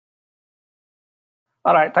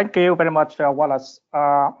All right, thank you very much, Wallace.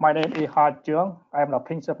 My name is Ha Jung. I am the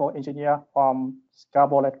principal engineer from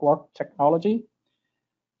Scarborough Network Technology.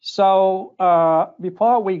 So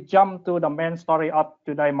before we jump to the main story of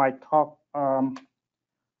today, my talk,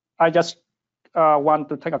 I just want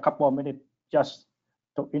to take a couple of minutes just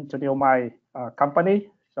to introduce my company.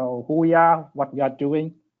 So who we are, what we are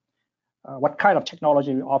doing, what kind of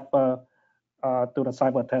technology we offer to the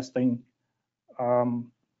cyber testing.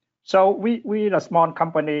 So we're a small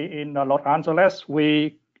company in Los Angeles.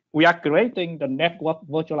 We are creating the network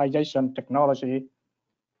virtualization technology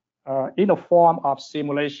in the form of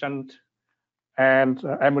simulation and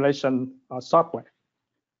emulation software.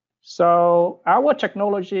 So our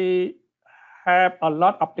technology have a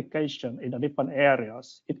lot of application in the different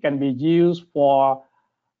areas. It can be used for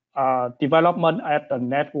development at the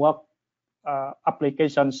network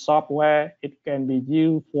application software. It can be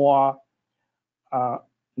used for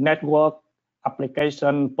network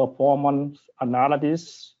application performance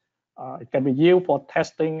analysis. It can be used for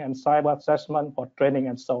testing and cyber assessment, for training,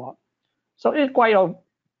 and so on. So it's quite a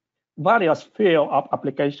various field of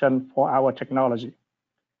application for our technology.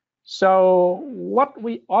 So what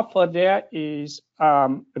we offer there is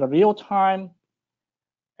the real-time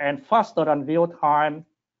and faster than real-time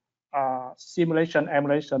simulation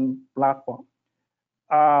emulation platform.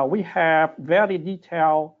 We have very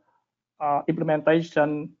detailed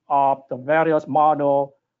implementation of the various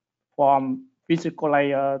models from physical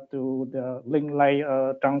layer to the link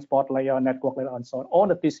layer, transport layer, network layer, and so on, all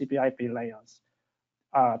the TCP/IP layers.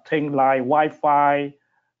 Things like Wi-Fi,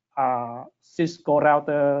 Cisco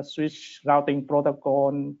router, switch routing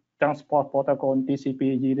protocol, transport protocol,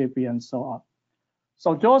 TCP, UDP, and so on.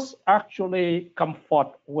 So those actually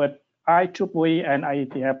comfort with IEEE and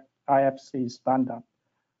IFC standard.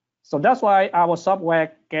 So that's why our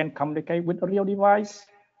software can communicate with a real device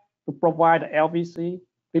to provide the LVC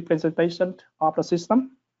representation of the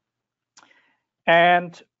system.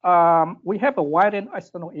 And we have a wide and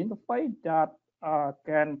external interface that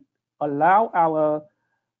can allow our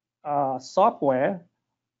software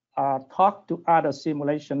talk to other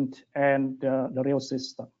simulations and the real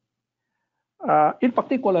system. In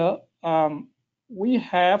particular, we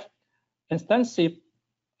have extensive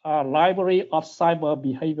library of cyber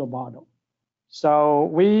behavior model. So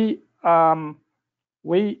we have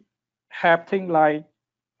things like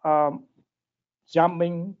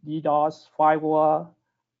jamming, DDoS, firewall,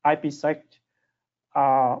 IPsec,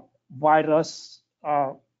 virus,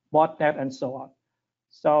 botnet, and so on.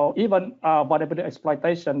 So even vulnerability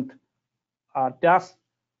exploitation does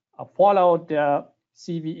follow the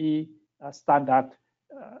CVE standard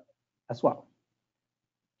as well.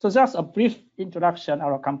 So just a brief introduction of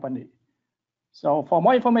our company. So for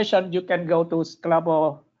more information, you can go to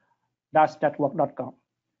scalable-network.com.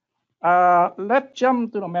 Let's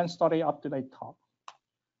jump to the main story of today's talk.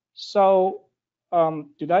 So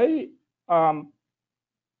today,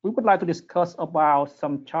 we would like to discuss about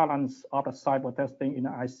some challenges of the cyber testing in the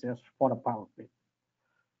ICS for the power grid.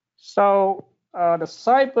 So the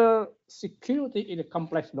cyber security is a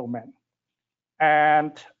complex domain,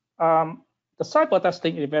 and the cyber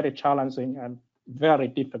testing is very challenging and very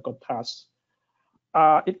difficult task.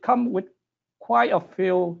 It comes with quite a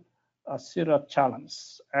few serious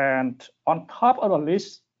challenges, and on top of the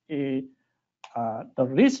list is the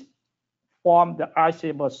risk from the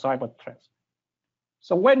cyber threat.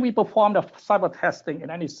 So when we perform the cyber testing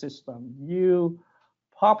in any system, you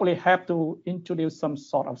probably have to introduce some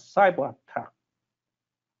sort of cyber attack.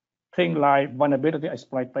 Things like vulnerability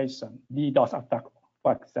exploitation, DDoS attack,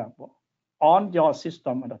 for example, on your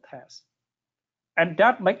system and the test. And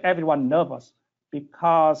that makes everyone nervous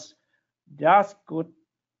because that could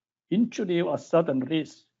introduce a certain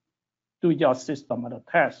risk to your system and the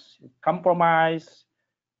test. Compromise,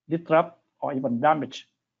 disrupt, or even damage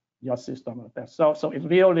your system and the test. So it's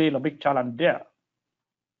really a big challenge there.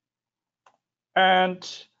 And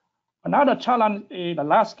another challenge is the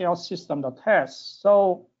large-scale system to test.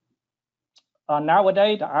 So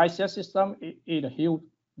nowadays, the ICS system is a huge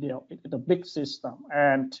deal. It's a big system.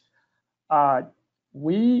 And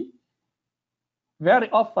we very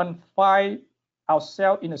often find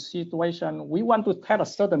ourselves in a situation we want to test a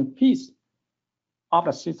certain piece of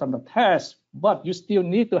the system to test, but you still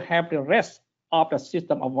need to have the rest of the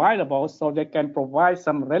system available so they can provide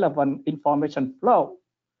some relevant information flow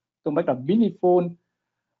to make a meaningful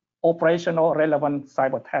operational relevant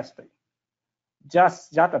cyber testing.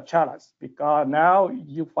 Just a challenge, because now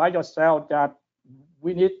you find yourself that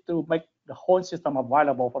we need to make the whole system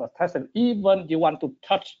available for the testing, even you want to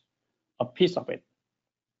touch a piece of it.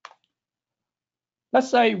 Let's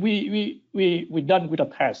say we done with the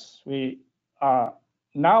test. We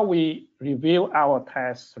now we review our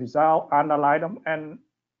test result, analyze them, and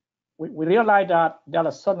we realize that there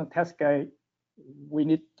are certain test cases we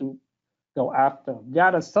need to go after. There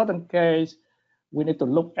are certain cases we need to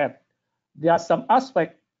look at. There are some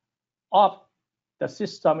aspects of the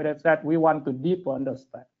system that we want to deeper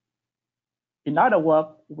understand. In other words,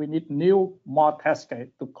 we need more test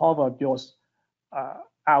cases to cover those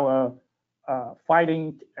our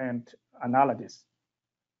finding and analysis.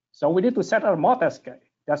 So we need to set up more test cases.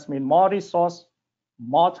 That means more resource,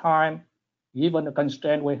 more time, given the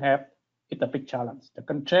constraint we have. It's a big challenge, the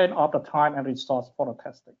constraint of the time and resource for the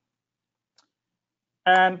testing.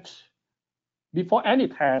 And before any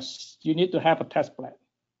test, you need to have a test plan.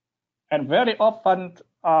 And very often,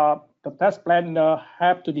 the test planner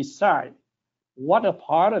have to decide what the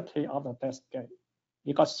priority of the test case,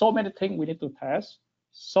 because so many things we need to test,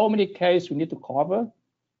 so many cases we need to cover,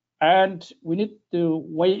 and we need to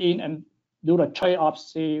weigh in and do the trade-off,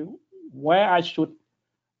 see where I should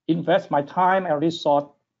invest my time and resource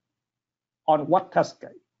on what test case,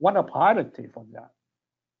 what a priority for that.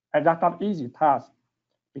 And that's not easy task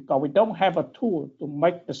because we don't have a tool to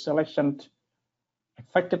make the selection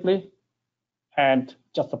effectively and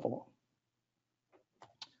justifiable.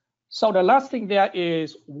 So the last thing there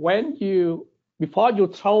is before you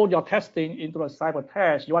throw your testing into a cyber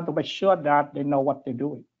test, you want to make sure that they know what they're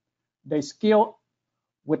doing. They skill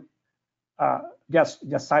with their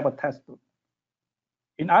cyber test tool.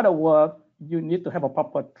 In other words, you need to have a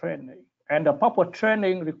proper training. And the proper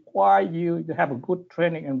training requires you to have a good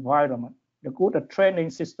training environment, a good training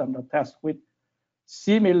system to test with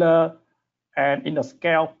similar and in the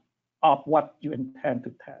scale of what you intend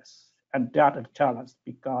to test. And that's a challenge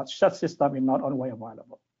because such system is not always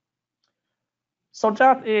available. So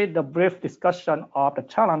that is the brief discussion of the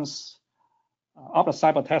challenge of the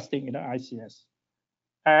cyber testing in the ICS.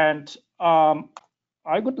 And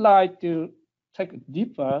I would like to take it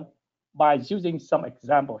deeper by using some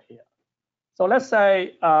example here. So let's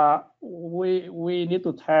say we need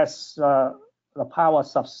to test the power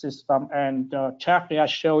subsystem, and the chart there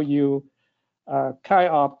show you kind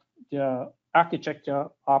of the architecture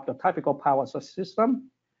of the typical power subsystem.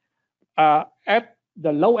 At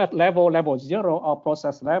the lowest level, level 0 or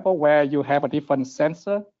process level, where you have a different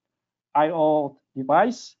sensor, I/O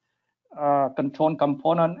device, control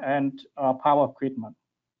component, and power equipment.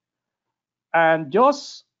 And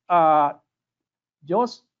those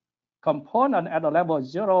components at the level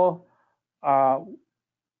 0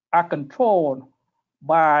 are controlled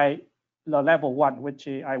by the level 1, which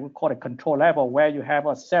I would call a control level, where you have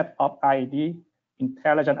a set of IED,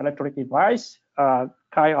 intelligent electronic device,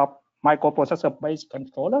 kind of microprocessor-based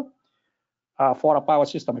controller for the power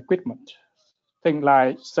system equipment. Things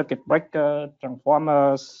like circuit breaker,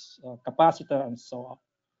 transformers, capacitor, and so on.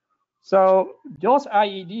 So those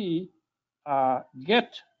IED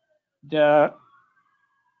get the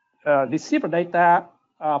receive data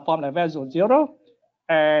from level 0,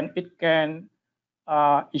 and it can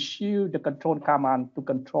issue the control command to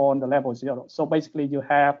control the level 0. So basically, you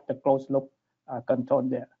have the closed loop control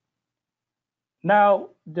there. Now,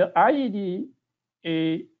 the IED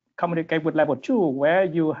communicate with level 2, where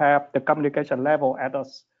you have the communication level at a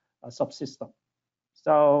subsystem.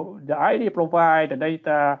 So the IED provide the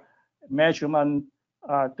data measurement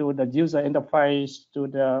to the user interface, to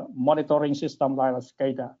the monitoring system like a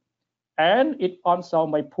SCADA. And it also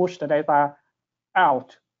may push the data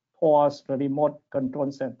out towards the remote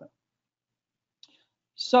control center.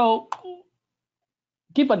 So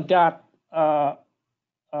given that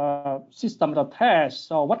system of test,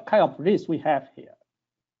 so what kind of risk we have here?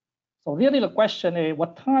 So really the question is,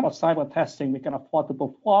 what type of cyber testing we can afford to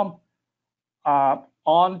perform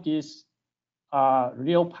on this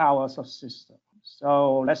real power subsystem?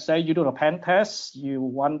 So let's say you do a pen test, you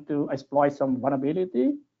want to exploit some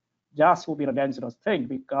vulnerability. That would be a dangerous thing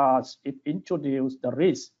because it introduces the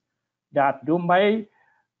risk that you may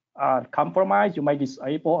compromise, you may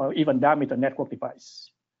disable, or even damage the network device.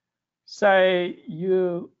 Say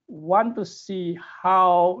you want to see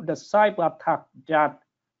how the cyber attack that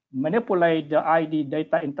manipulate the ID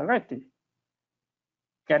data integrity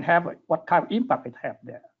can have what kind of impact it have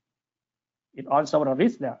there. It also a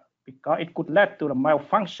risk there because it could lead to the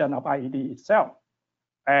malfunction of IED itself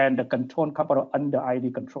and the control component under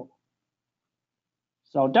IED control.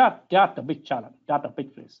 So that's a big challenge, that's a big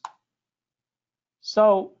risk.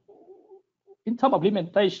 So in terms of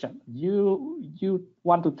implementation, you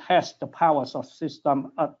want to test the power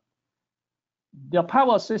system. The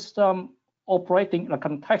power system operating in the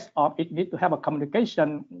context of it need to have a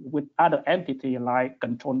communication with other entity like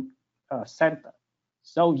control center.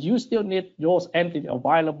 So you still need those entities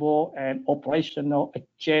available and operational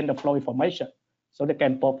exchange the flow information so they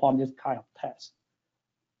can perform this kind of test.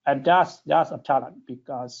 And that's a challenge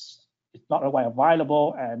because it's not always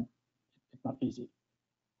available and it's not easy.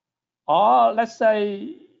 Or let's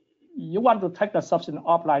say you want to take the substance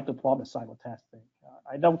offline to perform the cyber testing.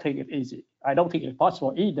 I don't think it's easy. I don't think it's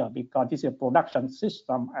possible either because this is a production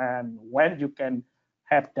system, and when you can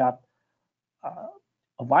have that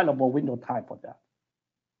available window time for that.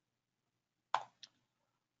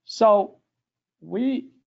 So we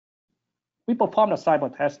perform the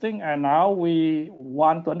cyber testing, and now we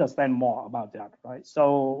want to understand more about that, right?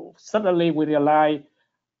 So suddenly we realize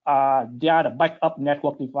there are the backup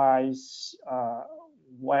network device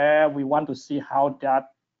where we want to see how that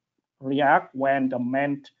react when the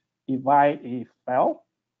main device is failed.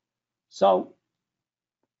 So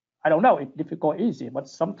I don't know, it's difficult, easy, but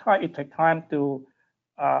sometimes it takes time to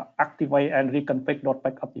activate and reconfigure those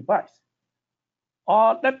backup device.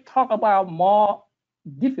 Or let's talk about more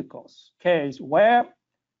difficult case where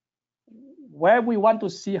we want to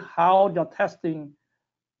see how your testing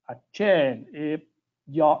change if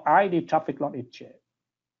your ID traffic load is changed.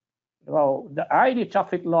 So the ID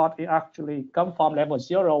traffic load is actually come from level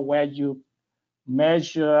 0 where you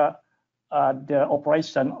measure the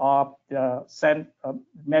operation of the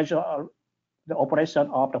the operation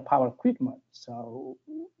of the power equipment. So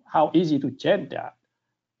how easy to change that,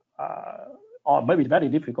 or maybe very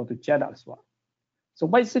difficult to change that as well. So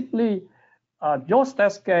basically, those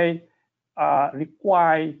test case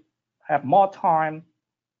require have more time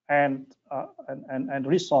and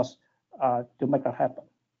resource to make that happen.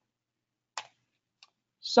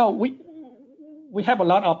 So we have a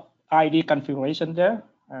lot of ID configuration there,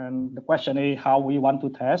 and the question is how we want to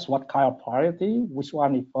test, what kind of priority, which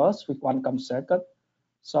one is first, which one comes second.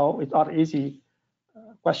 So it's not an easy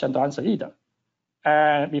question to answer either.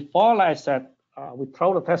 And before, like I said, we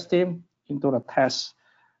throw the test team into the test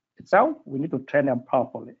itself. We need to train them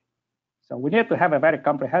properly. So we need to have a very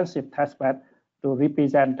comprehensive test bed to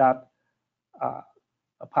represent that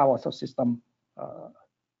power system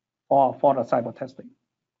for the cyber testing.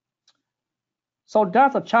 So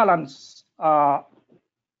that's a challenge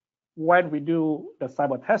when we do the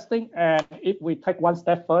cyber testing. And if we take one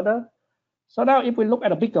step further, so now if we look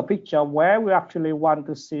at a bigger picture where we actually want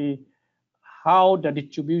to see how the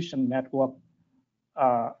distribution network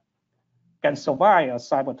can survive a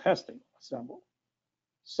cyber testing, for example.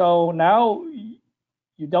 So now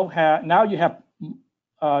you don't have, now you have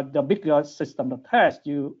the bigger system to test.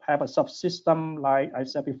 You have a subsystem like I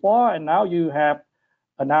said before, and now you have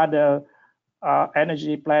another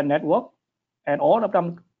energy plant network, and all of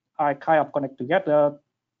them are kind of connected together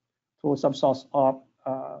through some sort of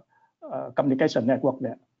communication network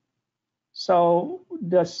there. So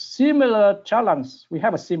the similar challenge, we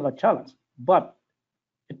have a similar challenge, but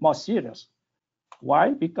it's more serious.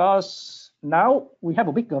 Why? Because now we have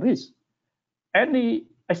a bigger risk. Any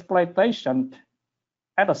exploitation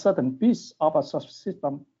at a certain piece of a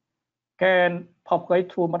subsystem can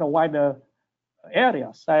propagate through much wider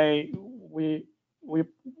area. Say we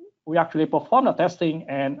actually perform the testing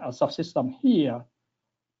and a subsystem here,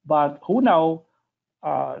 but who knows,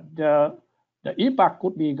 the impact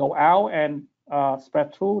could be go out and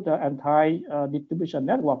spread through the entire distribution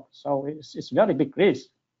network. So it's very big risk.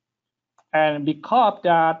 And because of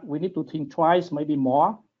that, we need to think twice, maybe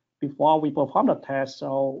more, before we perform the test.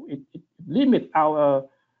 So it limits our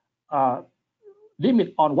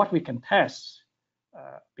limit on what we can test,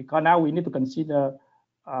 because now we need to consider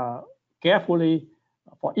carefully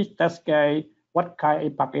for each test case what kind of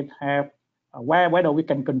impact it have, whether we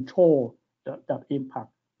can control that impact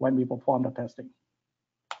when we perform the testing.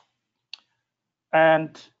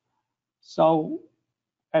 And so,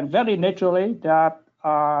 and very naturally that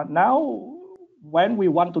now when we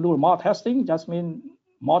want to do more testing, just mean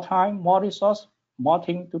more time, more resource, more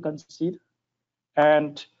things to consider.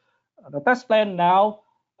 And the test plan now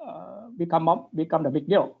become the big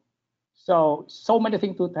deal. So many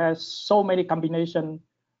things to test, so many combinations,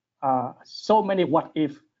 so many what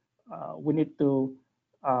if we need to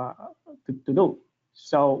do.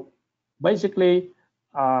 So basically,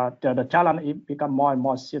 the challenge become more and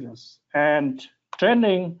more serious. And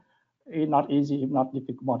training is not easy, if not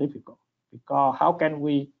difficult, more difficult. Because how can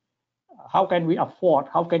we afford,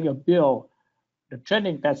 how can you build the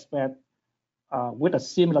training test bed with a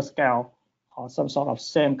similar scale or some sort of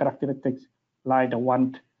same characteristics like the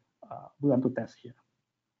one we want to test here.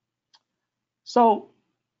 So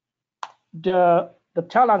the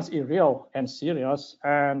challenge is real and serious,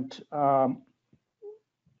 and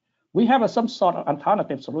we have some sort of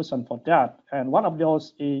alternative solution for that. And one of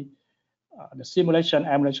those is the simulation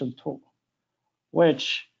emulation tool,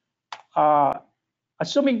 which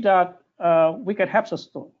assuming that we can have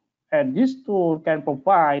such tool, and this tool can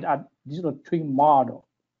provide a digital twin model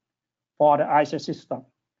for the ICS system,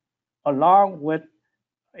 along with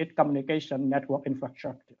its communication network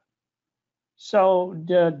infrastructure. So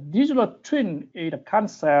the digital twin is a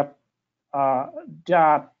concept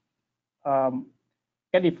that can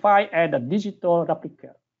define as a digital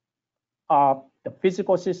replica of the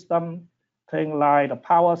physical system, things like the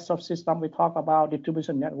power subsystem we talk about,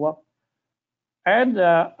 distribution network, and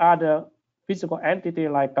other physical entity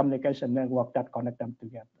like communication network that connect them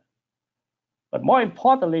together. But more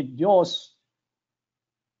importantly, those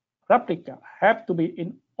replica have to be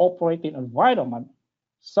in operating environment.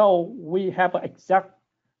 So we have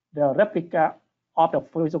the replica of the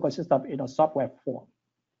physical system in a software form.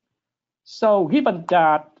 So given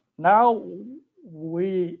that, now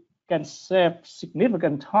we can save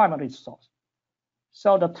significant time and resource.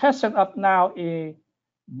 So the test setup now is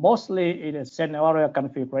mostly in a scenario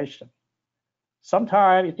configuration.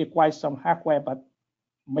 Sometimes it requires some hardware, but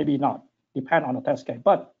maybe not, depend on the test case.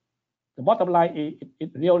 But the bottom line is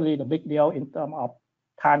it's really the big deal in terms of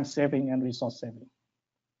time saving and resource saving.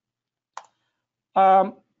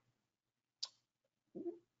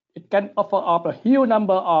 It can offer up a huge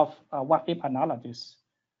number of what-if analysis.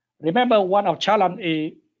 Remember, one of the challenge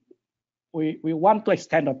is we want to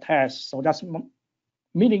extend the test. So that's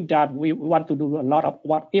meaning that we want to do a lot of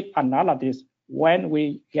what-if analysis when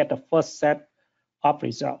we get the first set of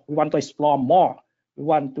results. We want to explore more. We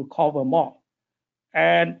want to cover more.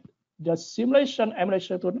 And the simulation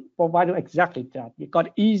emulation to provide you exactly that, because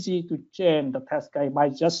it's easy to change the test case by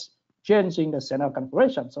just changing the scenario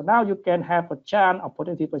configuration. So now you can have a chance,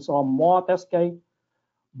 opportunity to solve more test case,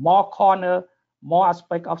 more corner, more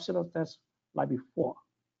aspect of scenario test like before.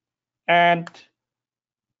 And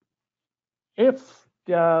if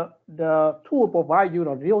the tool provides you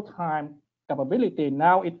the real-time capability,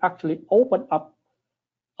 now it actually opens up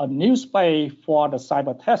a new space for the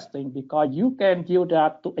cyber testing, because you can use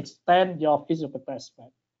that to extend your physical test bed.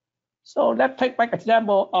 So let's take back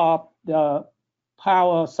example of the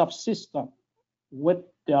power subsystem with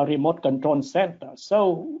the remote control center.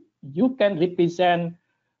 So you can represent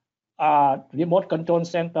remote control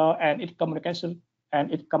center and its communication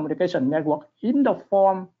network in the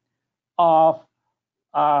form of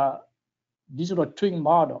digital twin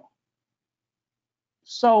model.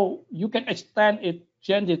 So you can extend it,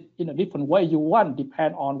 change it in a different way you want,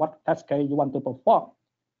 depend on what test case you want to perform.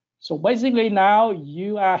 So basically now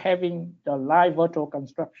you are having the live virtual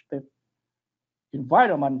constructed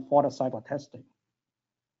environment for the cyber testing.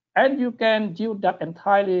 And you can use that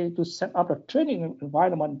entirely to set up a training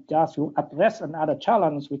environment just to address another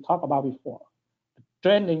challenge we talked about before, the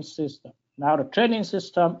training system. Now the training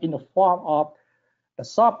system in the form of the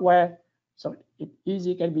software, so it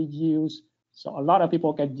easy can be used. So a lot of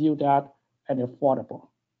people can use that and affordable.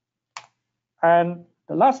 And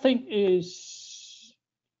the last thing is,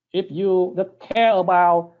 if you care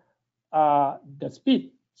about the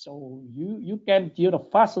speed, so you can use a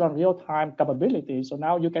faster and real-time capability. So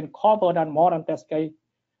now you can cover that more than test case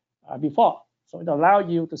before. So it allows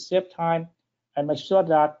you to save time and make sure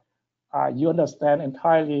that you understand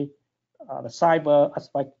entirely the cyber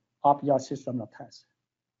aspect of your system of test.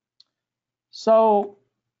 So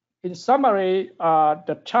in summary,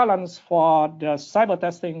 the challenge for the cyber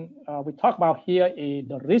testing we talk about here is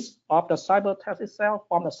the risk of the cyber test itself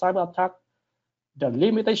from the cyber attack, the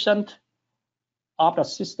limitation of the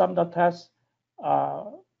system that test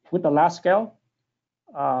with the large scale,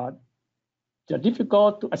 the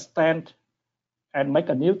difficult to extend and make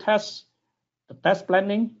a new test, the test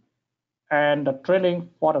planning, and the training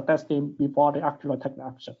for the testing before they actually take the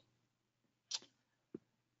action.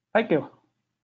 Thank you.